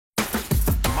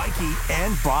Mackey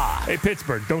and Bob. Hey,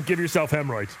 Pittsburgh, don't give yourself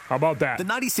hemorrhoids. How about that? The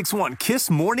 96.1 Kiss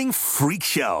Morning Freak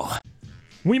Show.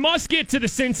 We must get to the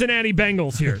Cincinnati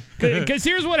Bengals here. Because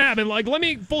here's what happened. Let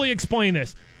me fully explain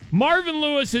this. Marvin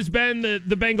Lewis has been the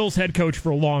Bengals head coach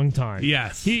for a long time.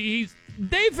 Yes.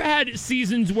 They've had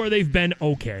seasons where they've been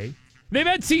okay. They've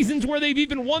had seasons where they've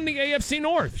even won the AFC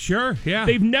North. Sure, yeah.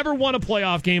 They've never won a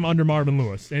playoff game under Marvin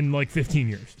Lewis in 15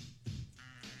 years.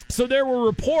 So there were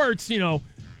reports, they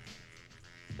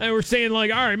were saying, all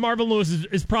right, Marvin Lewis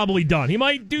is probably done. He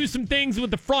might do some things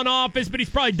with the front office, but he's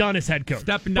probably done as head coach.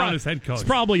 Stepping down as head coach. It's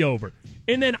probably over.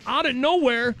 And then out of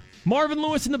nowhere, Marvin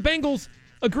Lewis and the Bengals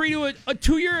agree to a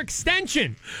 2-year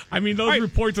extension. I mean, those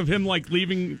reports of him,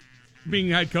 leaving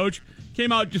being head coach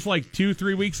came out just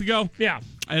 2-3 weeks ago. Yeah.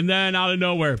 And then out of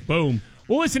nowhere, boom.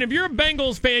 Well, listen, if you're a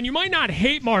Bengals fan, you might not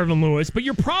hate Marvin Lewis, but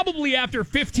you're probably, after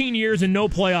 15 years and no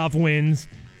playoff wins,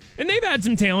 and they've had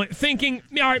some talent, thinking,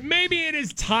 all right, maybe it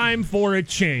is time for a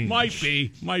change. Might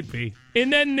be.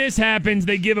 And then this happens,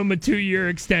 they give him a 2-year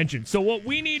extension. So what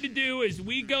we need to do is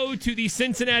we go to the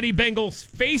Cincinnati Bengals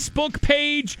Facebook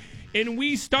page, and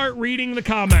we start reading the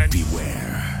comments.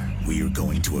 Beware. We are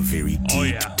going to a very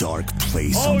deep, dark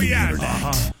place on the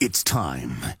internet. It's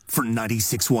time for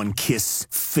 96.1 Kiss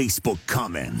Facebook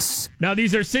comments. Now,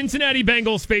 these are Cincinnati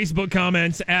Bengals Facebook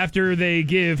comments after they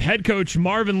give head coach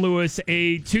Marvin Lewis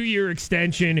a 2-year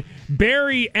extension.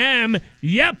 Barry M.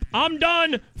 Yep, I'm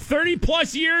done.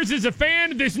 30-plus years as a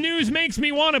fan. This news makes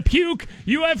me want to puke.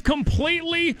 You have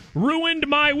completely ruined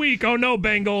my week. Oh, no,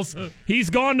 Bengals.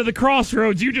 He's gone to the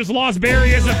crossroads. You just lost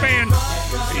Barry as a fan.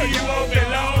 So you won't be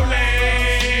lonely.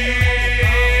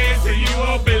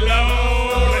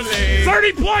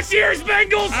 30-plus years,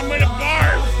 Bengals. I'm going to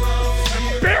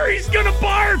barf. Barry's going to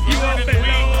barf. You won't be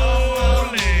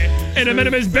lonely. And a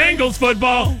minimum is Bengals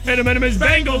football. And a minimum is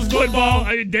Bengals football.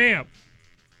 Damn.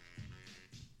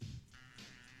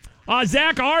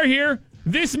 Zach R. here.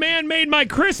 This man made my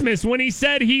Christmas when he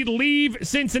said he'd leave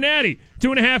Cincinnati.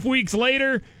 2.5 weeks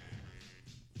later,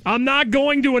 I'm not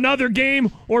going to another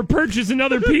game or purchase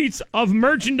another piece of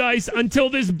merchandise until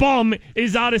this bum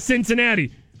is out of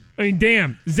Cincinnati. I mean,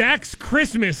 damn. Zach's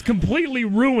Christmas completely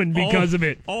ruined because of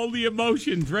it. All the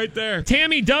emotions right there.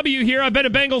 Tammy W. here. I've been a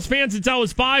Bengals fan since I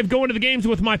was 5, going to the games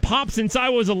with my pop since I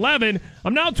was 11.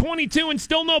 I'm now 22 and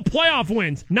still no playoff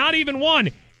wins. Not even one.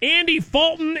 Andy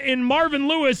Fulton and Marvin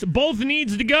Lewis both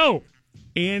needs to go.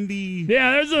 Andy.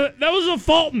 Yeah, that was a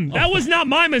Fulton. That was not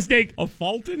my mistake. A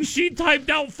Fulton? She typed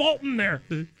out Fulton there.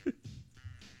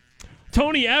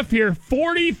 Tony F. here.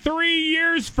 43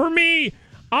 years for me.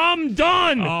 I'm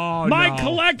done. Oh, my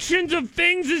collections of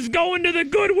things is going to the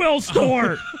Goodwill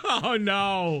store. Oh,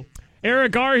 no.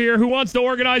 Eric R. here, who wants to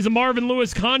organize a Marvin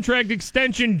Lewis contract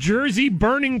extension jersey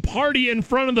burning party in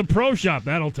front of the pro shop.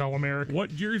 That'll tell him, Eric.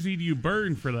 What jersey do you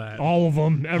burn for that? All of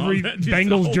them. Every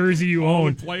Bengals jersey you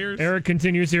own. Players? Eric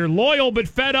continues here. Loyal but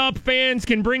fed up fans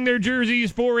can bring their jerseys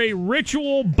for a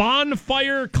ritual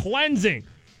bonfire cleansing.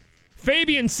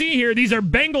 Fabian C. here. These are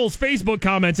Bengals Facebook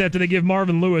comments after they give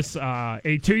Marvin Lewis a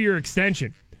 2-year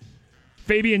extension.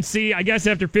 Fabian C., I guess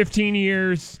after 15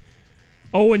 years,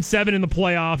 0-7 in the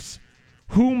playoffs,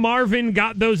 who Marvin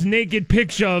got those naked pic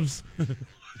shoves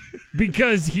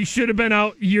because he should have been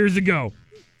out years ago.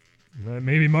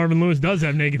 Maybe Marvin Lewis does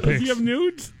have naked pics. Does he have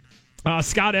nudes?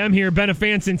 Scott M. here. Been a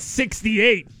fan since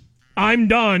 68. I'm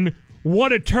done.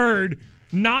 What a turd.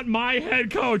 Not my head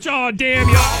coach. Oh, damn,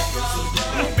 y'all.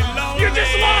 You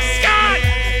just lost Scott!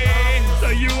 So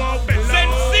you won't be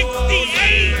lonely.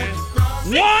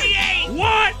 68!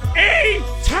 What a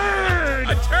turd!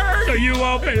 A turd! So you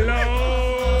won't be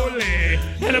lonely.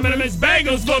 And a minimum is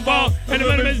Bengals football. And a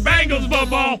minimum is Bengals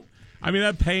football. I mean,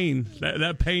 that pain,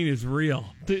 that pain is real.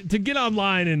 To get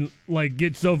online and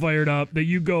get so fired up that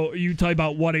you type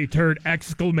out "what a turd!"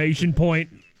 exclamation point.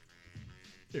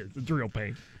 It's real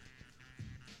pain.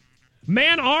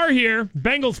 Man R here,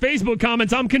 Bengals Facebook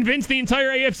comments. I'm convinced the entire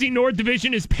AFC North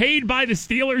division is paid by the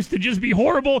Steelers to just be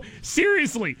horrible.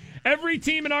 Seriously, every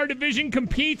team in our division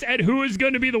competes at who is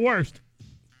going to be the worst.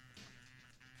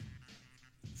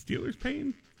 Steelers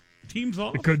paying teams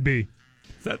off? It could be.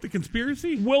 Is that the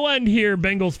conspiracy? We'll end here,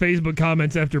 Bengals Facebook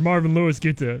comments, after Marvin Lewis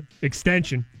gets an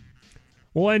extension.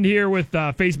 We'll end here with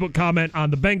a Facebook comment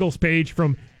on the Bengals page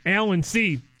from Alan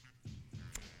C.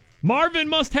 Marvin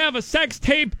must have a sex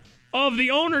tape of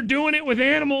the owner doing it with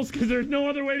animals because there's no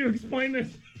other way to explain this.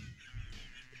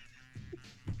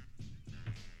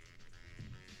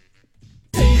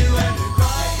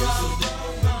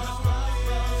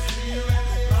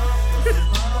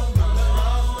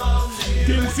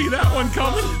 Didn't see that one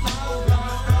coming.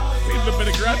 Seems a bit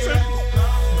aggressive.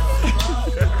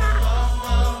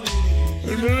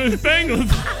 Bengals.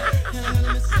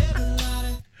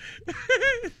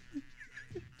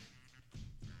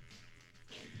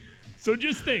 So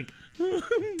just think. All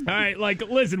right, like,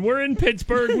 listen, we're in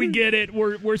Pittsburgh. We get it.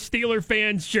 We're Steeler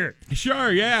fans, sure.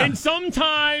 Sure, yeah. And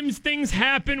sometimes things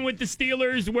happen with the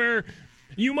Steelers where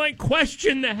you might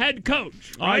question the head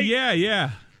coach, right?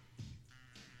 Yeah.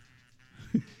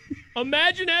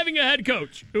 Imagine having a head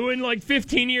coach who in like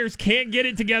 15 years can't get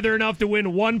it together enough to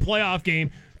win one playoff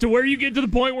game to where you get to the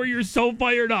point where you're so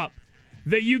fired up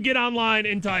that you get online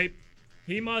and type,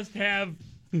 he must have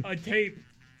a tape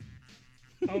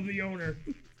of the owner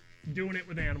doing it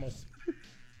with animals.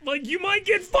 Like, you might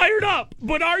get fired up,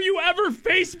 but are you ever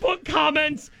Facebook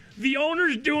comments, the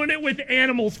owner's doing it with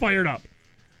animals fired up?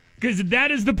 Because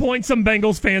that is the point some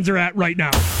Bengals fans are at right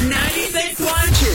now. 96.1